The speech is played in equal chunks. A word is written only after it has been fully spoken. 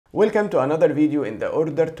Welcome to another video in the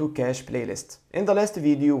Order to Cash playlist. In the last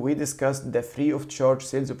video, we discussed the free of charge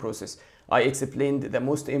sales process. I explained the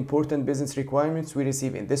most important business requirements we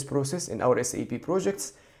receive in this process in our SAP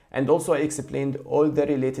projects, and also I explained all the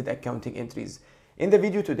related accounting entries. In the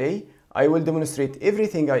video today, I will demonstrate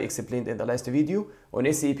everything I explained in the last video on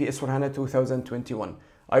SAP S4HANA 2021.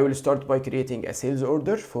 I will start by creating a sales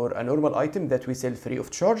order for a normal item that we sell free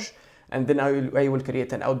of charge, and then I will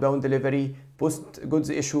create an outbound delivery, post goods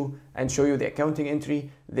issue, and show you the accounting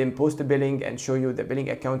entry, then post billing and show you the billing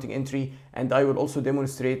accounting entry, and I will also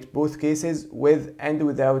demonstrate both cases with and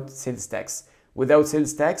without sales tax. Without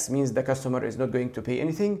sales tax means the customer is not going to pay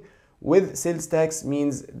anything. With sales tax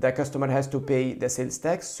means the customer has to pay the sales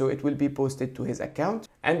tax, so it will be posted to his account.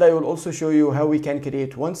 And I will also show you how we can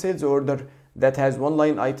create one sales order that has one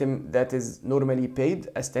line item that is normally paid,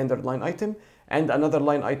 a standard line item, and another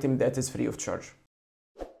line item that is free of charge.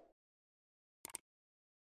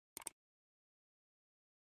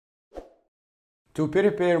 To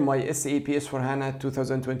prepare my SAP S4HANA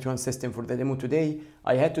 2021 system for the demo today,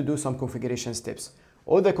 I had to do some configuration steps.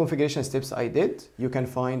 All the configuration steps I did, you can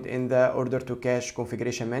find in the Order to Cash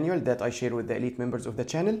configuration manual that I share with the elite members of the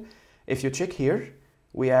channel. If you check here,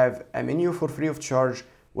 we have a menu for free of charge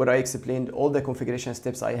where I explained all the configuration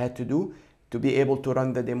steps I had to do to be able to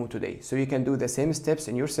run the demo today. So you can do the same steps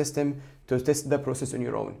in your system to test the process on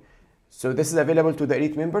your own. So this is available to the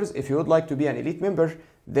elite members. If you would like to be an elite member,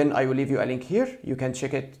 then I will leave you a link here. You can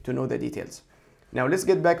check it to know the details. Now let's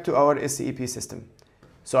get back to our SAP system.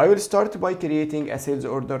 So I will start by creating a sales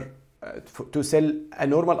order to sell a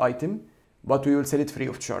normal item, but we will sell it free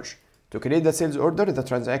of charge. To create the sales order, the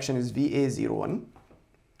transaction is VA01.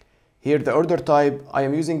 Here the order type, I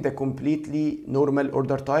am using the completely normal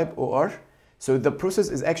order type, OR. So the process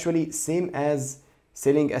is actually same as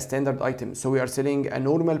selling a standard item. So we are selling a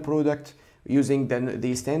normal product using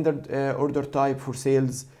the standard order type for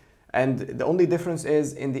sales. And the only difference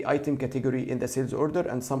is in the item category in the sales order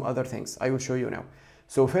and some other things. I will show you now.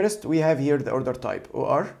 So first we have here the order type,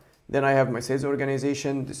 OR. Then I have my sales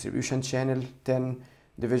organization, distribution channel 10,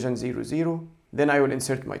 division 00. Then I will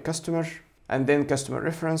insert my customer and then customer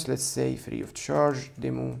reference, let's say free of charge,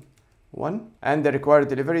 demo 1, and the required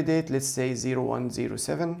delivery date, let's say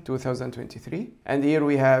 01/07/2023. And here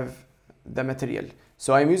we have the material.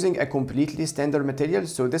 So I'm using a completely standard material.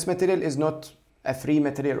 So this material is not a free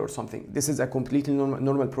material or something. This is a completely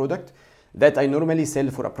normal product that I normally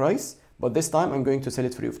sell for a price, but this time I'm going to sell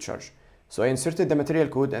it free of charge. So I inserted the material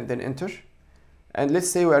code and then enter. And let's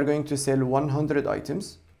say we are going to sell 100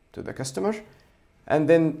 items to the customer. And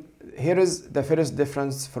then here is the first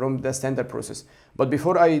difference from the standard process. But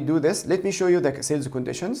before I do this, let me show you the sales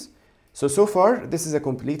conditions. So far, this is a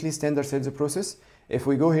completely standard sales process. If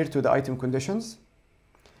we go here to the item conditions,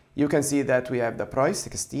 you can see that we have the price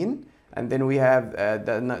 16, and then we have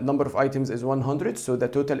the number of items is 100. So the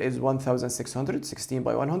total is 1,600, 16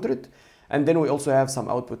 by 100. And then we also have some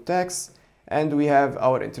output tax, and we have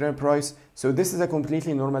our internal price. So this is a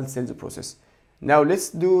completely normal sales process. Now let's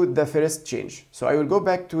do the first change. So I will go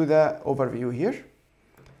back to the overview here.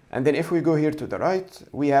 And then if we go here to the right,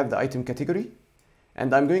 we have the item category.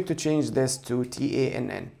 And I'm going to change this to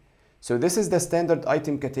TANN. So this is the standard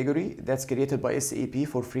item category that's created by SAP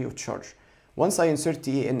for free of charge. Once I insert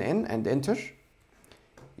TANN and enter,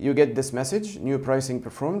 you get this message, new pricing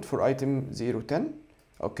performed for item 010.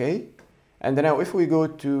 Okay. And then now if we go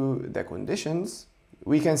to the conditions,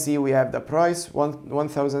 we can see we have the price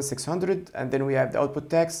 1,600, and then we have the output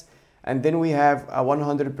tax, and then we have a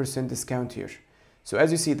 100% discount here. So as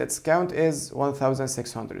you see, the discount is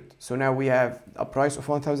 1,600. So now we have a price of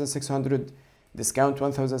 1,600, discount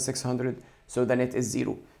 1,600, so the net is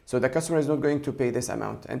 0. So the customer is not going to pay this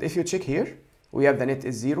amount. And if you check here, we have the net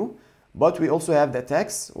is 0, but we also have the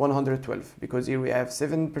tax 112, because here we have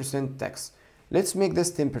 7% tax. Let's make this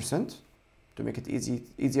 10% to make it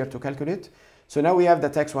easier to calculate. So now we have the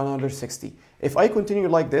tax 160. If I continue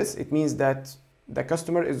like this, it means that the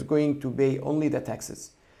customer is going to pay only the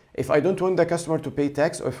taxes. If I don't want the customer to pay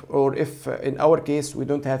tax, or if in our case we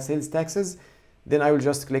don't have sales taxes, then I will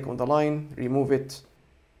just click on the line, remove it,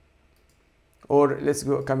 or let's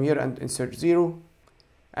come here and insert 0,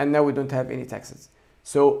 and now we don't have any taxes.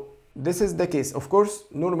 So this is the case. Of course,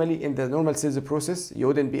 normally in the normal sales process, you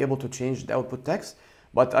wouldn't be able to change the output tax,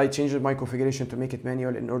 but I changed my configuration to make it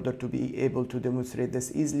manual in order to be able to demonstrate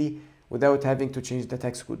this easily without having to change the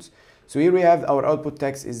tax codes. So here we have our output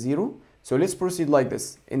tax is 0. So let's proceed like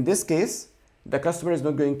this. In this case, the customer is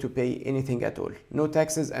not going to pay anything at all. No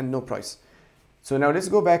taxes and no price. So now let's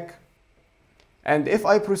go back. And if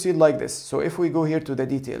I proceed like this, so if we go here to the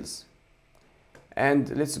details, And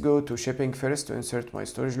let's go to shipping first to insert my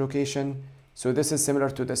storage location. So this is similar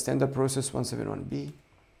to the standard process 171B.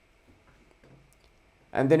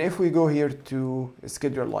 And then if we go here to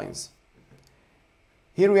schedule lines,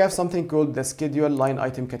 here we have something called the schedule line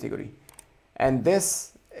item category. And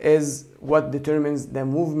this is what determines the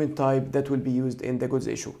movement type that will be used in the goods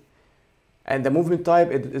issue. And the movement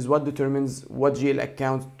type is what determines what GL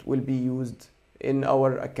account will be used in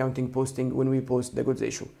our accounting posting when we post the goods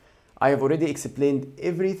issue. I have already explained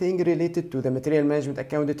everything related to the material management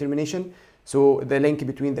account determination. So the link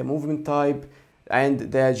between the movement type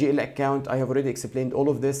and the GL account, I have already explained all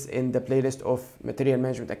of this in the playlist of material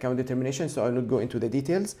management account determination, so I'll not go into the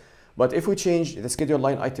details. But if we change the schedule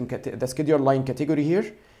line item, the schedule line category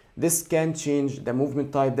here, this can change the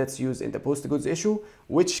movement type that's used in the post goods issue,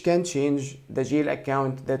 which can change the GL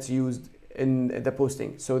account that's used in the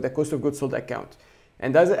posting, so the cost of goods sold account.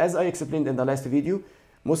 And as I explained in the last video,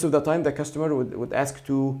 most of the time the customer would ask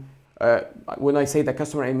to, when I say the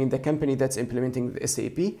customer, I mean the company that's implementing the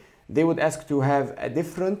SAP, they would ask to have a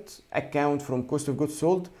different account from cost of goods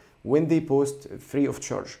sold when they post free of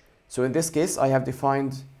charge. So in this case, I have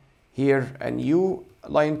defined here a new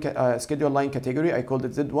line schedule line category. I called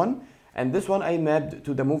it Z1, and this one I mapped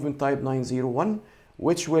to the movement type 901,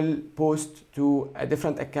 which will post to a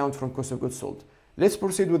different account from cost of goods sold. Let's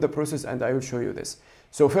proceed with the process and I will show you this.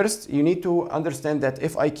 So first, you need to understand that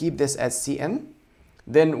if I keep this as CN,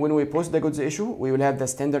 then when we post the goods issue, we will have the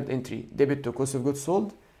standard entry, debit to cost of goods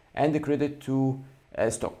sold and the credit to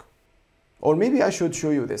stock. Or maybe I should show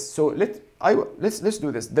you this. So let's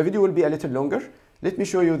do this. The video will be a little longer. Let me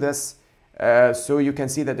show you this so you can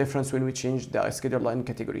see the difference when we change the schedule line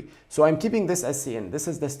category. So I'm keeping this as CN. This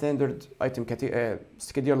is the standard item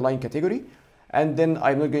schedule line category. And then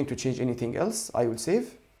I'm not going to change anything else. I will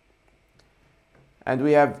save. And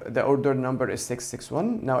we have the order number is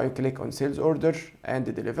 661. Now I click on sales order and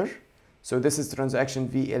deliver. So this is transaction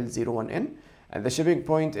VL01N. And the shipping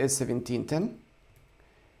point is 1710.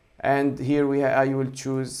 And here I will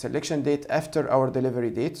choose selection date after our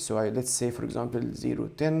delivery date. So let's say, for example,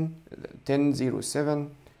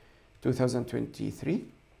 10/07/2023.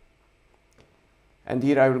 And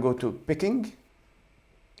here I will go to picking.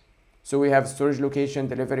 So we have storage location,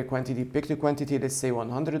 delivery quantity, picked quantity, let's say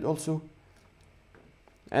 100 also.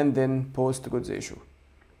 And then post goods issue.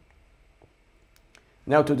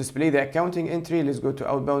 Now to display the accounting entry, let's go to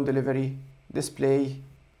outbound delivery, display,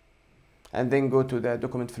 and then go to the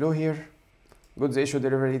document flow here, goods issue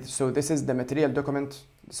delivery. So this is the material document,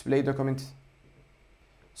 display document.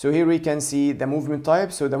 So here we can see the movement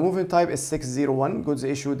type. So the movement type is 601, goods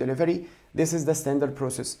issue delivery. This is the standard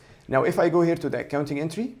process. Now if I go here to the accounting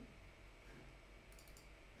entry,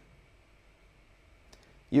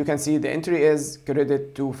 you can see the entry is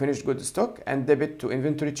credit to finished goods stock and debit to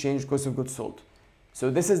inventory change cost of goods sold. So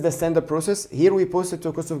this is the standard process. Here we post it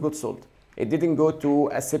to cost of goods sold. It didn't go to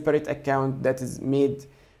a separate account that is made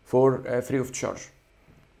for free of charge.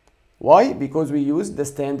 Why? Because we use the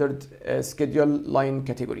standard schedule line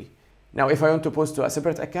category. Now, if I want to post to a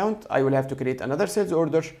separate account, I will have to create another sales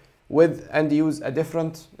order and use a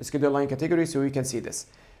different schedule line category so we can see this.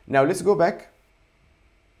 Now, let's go back.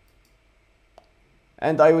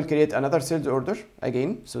 And I will create another sales order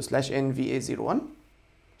again. So /NVA01.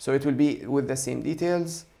 So it will be with the same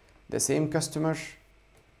details, the same customer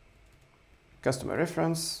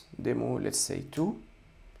reference, demo, let's say 2,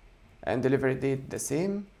 and delivery date the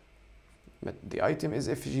same, but the item is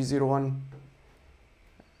FG01,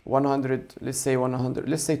 100, let's say 100,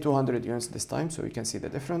 let's say 200 units this time, so we can see the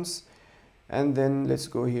difference. And then let's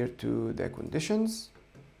go here to the conditions.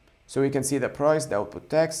 So we can see the price, the output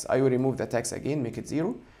tax. I will remove the tax again, make it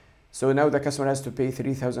 0. So now the customer has to pay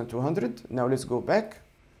 3,200. Now let's go back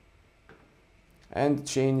and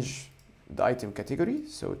change the item category,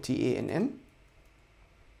 so TANN.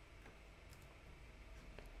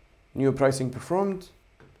 New pricing performed.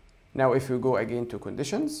 Now if we go again to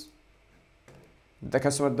conditions, the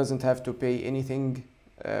customer doesn't have to pay anything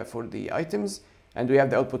for the items, and we have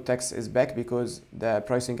the output tax is back because the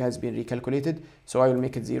pricing has been recalculated. So I will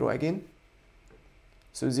make it 0 again.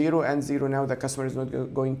 So 0 and 0, now the customer is not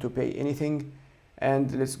going to pay anything.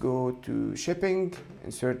 And let's go to shipping,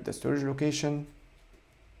 insert the storage location,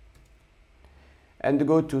 and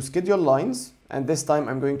go to schedule lines. And this time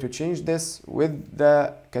I'm going to change this with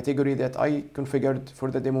the category that I configured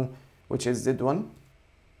for the demo, which is Z1.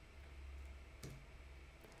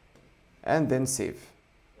 And then save.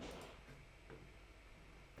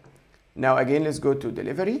 Now again, let's go to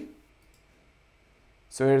delivery.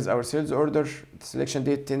 So here's our sales order, selection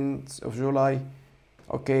date 10th of July.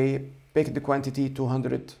 Okay, pick the quantity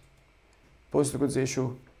 200, post goods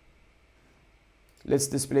issue. Let's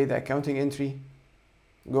display the accounting entry.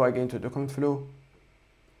 Go again to document flow,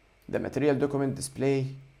 the material document display.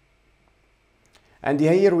 And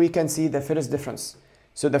here we can see the first difference.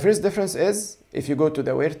 So the first difference is, if you go to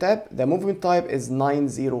the where tab, the movement type is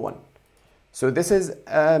 901. So this is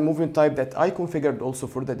a movement type that I configured also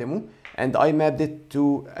for the demo, and I mapped it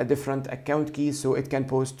to a different account key so it can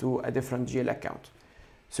post to a different GL account.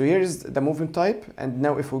 So here's the movement type, and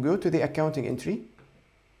now if we go to the accounting entry,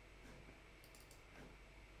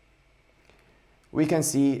 we can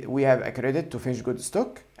see we have a credit to finished goods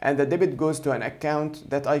stock, and the debit goes to an account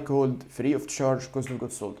that I called free of charge cost of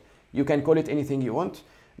goods sold. You can call it anything you want.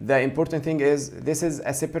 The important thing is this is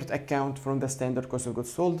a separate account from the standard cost of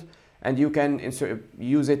goods sold, and you can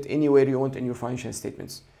use it anywhere you want in your financial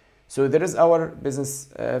statements. So there is our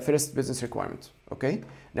first business requirement. Okay,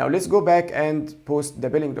 now let's go back and post the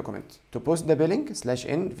billing document. To post the billing,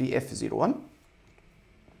 /n VF01.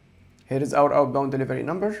 Here is our outbound delivery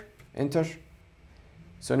number, enter.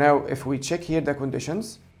 So now if we check here the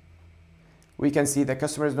conditions, we can see the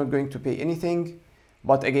customer is not going to pay anything,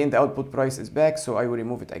 but again the output price is back, so I will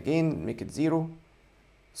remove it again, make it 0.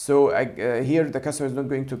 So here the customer is not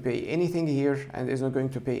going to pay anything here and is not going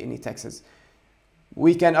to pay any taxes.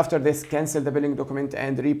 We can after this cancel the billing document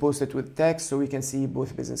and repost it with tax, so we can see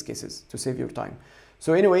both business cases to save your time.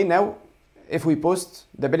 So anyway, now if we post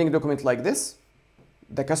the billing document like this,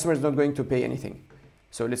 the customer is not going to pay anything.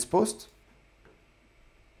 So let's post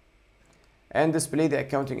and display the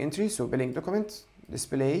accounting entry. So billing document,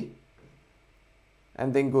 display,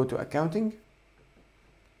 and then go to accounting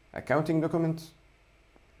document.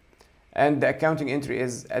 And the accounting entry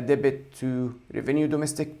is a debit to revenue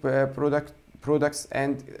domestic products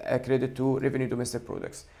and a credit to revenue domestic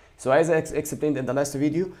products. So as I explained in the last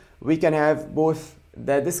video, we can have both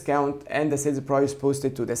the discount and the sales price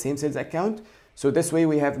posted to the same sales account. So this way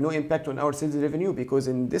we have no impact on our sales revenue, because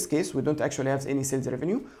in this case we don't actually have any sales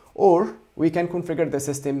revenue. Or we can configure the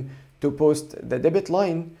system to post the debit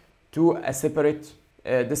line to a separate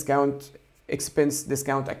expense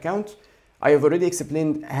discount account. I have already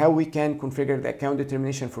explained how we can configure the account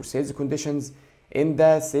determination for sales conditions in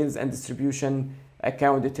the sales and distribution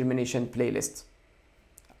account determination playlist.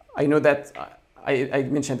 I know that I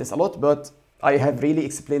mentioned this a lot, but I have really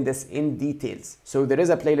explained this in details. So there is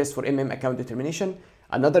a playlist for MM account determination,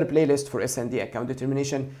 another playlist for S&D account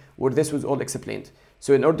determination, where this was all explained.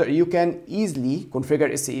 So in order, you can easily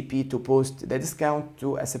configure SAP to post the discount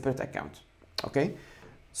to a separate account. Okay.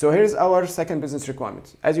 So here's our second business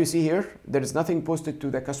requirement. As you see here, there is nothing posted to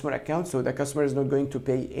the customer account, so the customer is not going to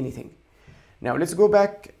pay anything. Now let's go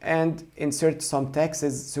back and insert some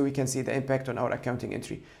taxes so we can see the impact on our accounting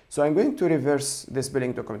entry. So I'm going to reverse this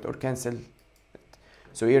billing document or cancel it.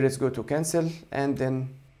 So here let's go to cancel and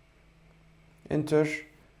then enter.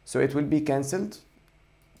 So it will be canceled.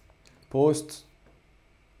 Post.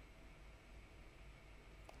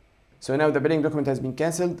 So now the billing document has been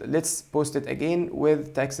cancelled. Let's post it again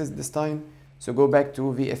with taxes this time. So go back to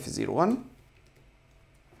VF01.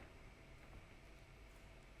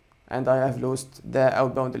 And I have lost the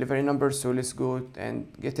outbound delivery number. So let's go and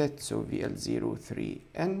get it. So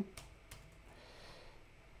VL03N.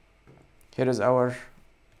 Here is our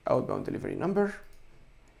outbound delivery number.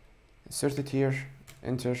 Insert it here,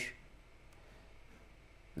 enter.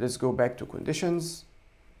 Let's go back to conditions.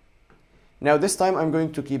 Now this time I'm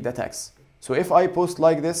going to keep the tax. So if I post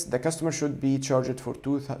like this, the customer should be charged for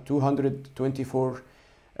 224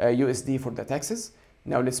 USD for the taxes.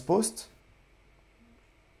 Now let's post.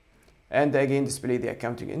 And again display the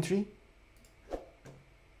accounting entry.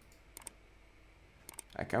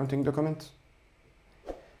 Accounting document.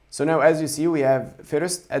 So now as you see, we have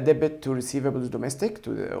first a debit to receivables domestic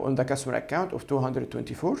on the customer account of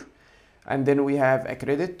 224. And then we have a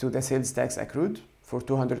credit to the sales tax accrued for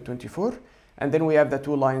 224. And then we have the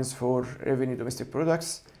two lines for revenue domestic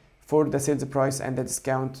products for the sales price and the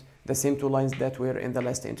discount, the same two lines that were in the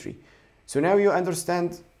last entry. So now you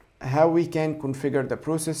understand how we can configure the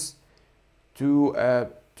process to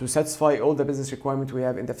satisfy all the business requirements we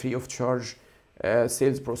have in the free of charge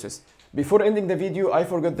sales process. Before ending the video, I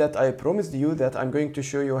forgot that I promised you that I'm going to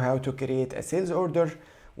show you how to create a sales order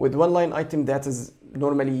with one line item that is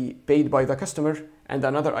normally paid by the customer and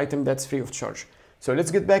another item that's free of charge. So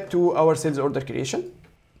let's get back to our sales order creation,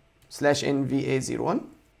 /NVA01.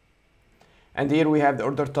 And here we have the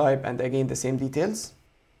order type and again the same details.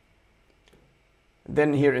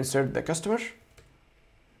 Then here insert the customer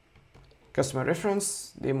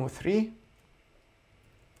reference, demo 3,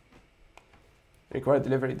 required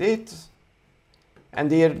delivery date,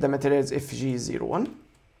 and here the material is FG01.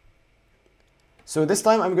 So this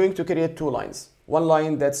time I'm going to create two lines. one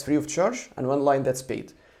line that's free of charge and one line that's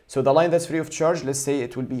paid. So the line that's free of charge, let's say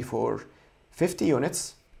it will be for 50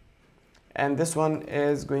 units. And this one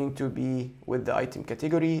is going to be with the item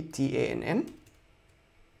category TANN.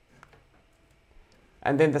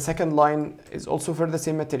 And then the second line is also for the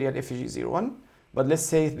same material, FG01. But let's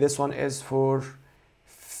say this one is for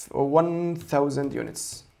 1000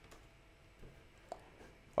 units.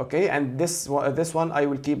 Okay, and this one I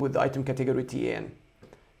will keep with the item category TAN.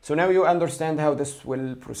 So now you understand how this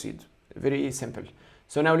will proceed. Very simple.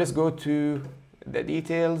 So now let's go to the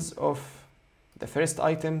details of the first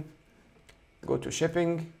item. Go to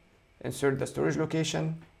shipping, insert the storage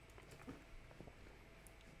location.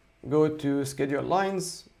 Go to schedule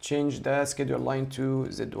lines, change the schedule line to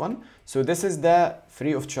Z1. So this is the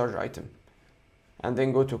free of charge item. And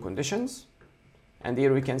then go to conditions. And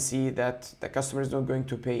here we can see that the customer is not going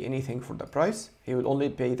to pay anything for the price. He will only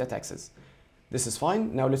pay the taxes. This is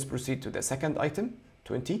fine. Now let's proceed to the second item,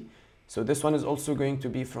 20. So this one is also going to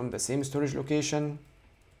be from the same storage location.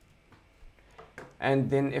 And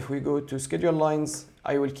then if we go to schedule lines,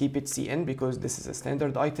 I will keep it CN because this is a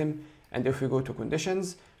standard item. And if we go to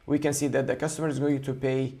conditions, we can see that the customer is going to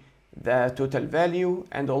pay the total value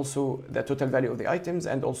and also the total value of the items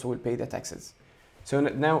and also will pay the taxes. So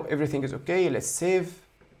now everything is okay. Let's save.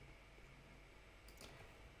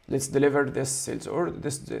 Let's deliver this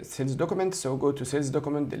sales document. So go to sales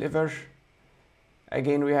document, deliver.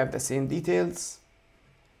 Again, we have the same details.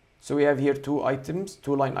 So we have here two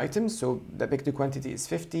line items. So the picked quantity is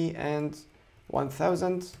 50 and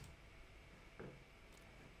 1000.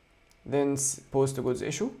 Then post to goods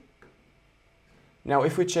issue. Now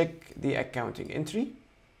if we check the accounting entry,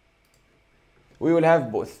 we will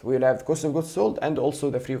have both. We will have cost of goods sold and also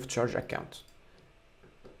the free of charge account.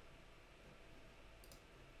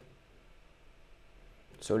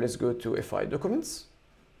 So let's go to FI documents,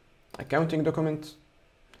 accounting document.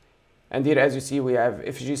 And here, as you see, we have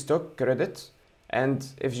FG stock credit and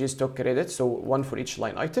FG stock credit. So one for each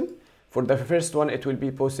line item. For the first one, it will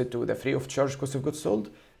be posted to the free of charge cost of goods sold.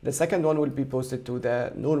 The second one will be posted to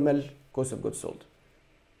the normal cost of goods sold.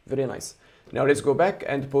 Very nice. Now let's go back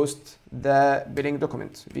and post the billing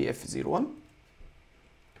document, VF01.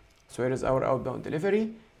 So here is our outbound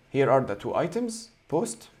delivery. Here are the two items,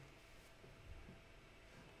 post.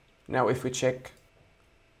 Now if we check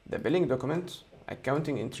the billing document,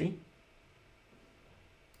 accounting entry,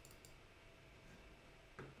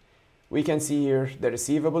 we can see here the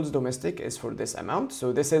receivables domestic is for this amount.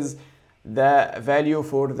 So this is the value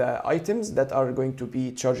for the items that are going to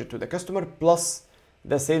be charged to the customer plus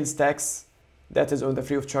the sales tax that is on the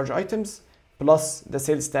free of charge items plus the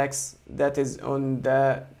sales tax that is on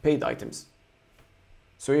the paid items.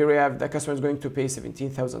 So here we have the customer is going to pay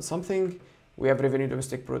 17,000 something. We have revenue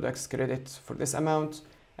domestic products credit for this amount,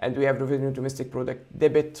 and we have revenue domestic product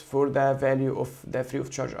debit for the value of the free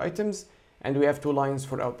of charge items, and we have two lines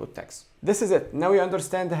for output tax. This is it. Now you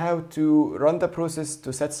understand how to run the process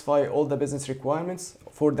to satisfy all the business requirements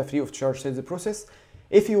for the free of charge sales process.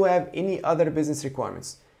 If you have any other business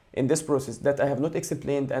requirements in this process that I have not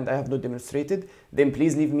explained and I have not demonstrated, then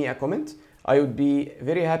please leave me a comment. I would be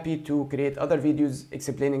very happy to create other videos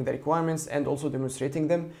explaining the requirements and also demonstrating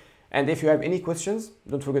them. And if you have any questions,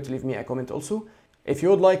 don't forget to leave me a comment also. If you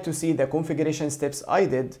would like to see the configuration steps I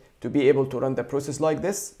did to be able to run the process like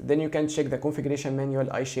this, then you can check the configuration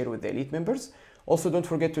manual I share with the elite members. Also, don't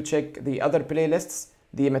forget to check the other playlists,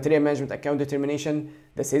 the material management account determination,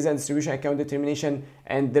 the sales and distribution account determination,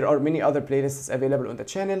 and there are many other playlists available on the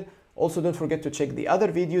channel. Also, don't forget to check the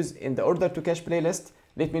other videos in the order to cash playlist.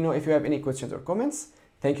 Let me know if you have any questions or comments.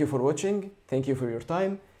 Thank you for watching. Thank you for your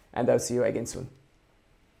time, and I'll see you again soon.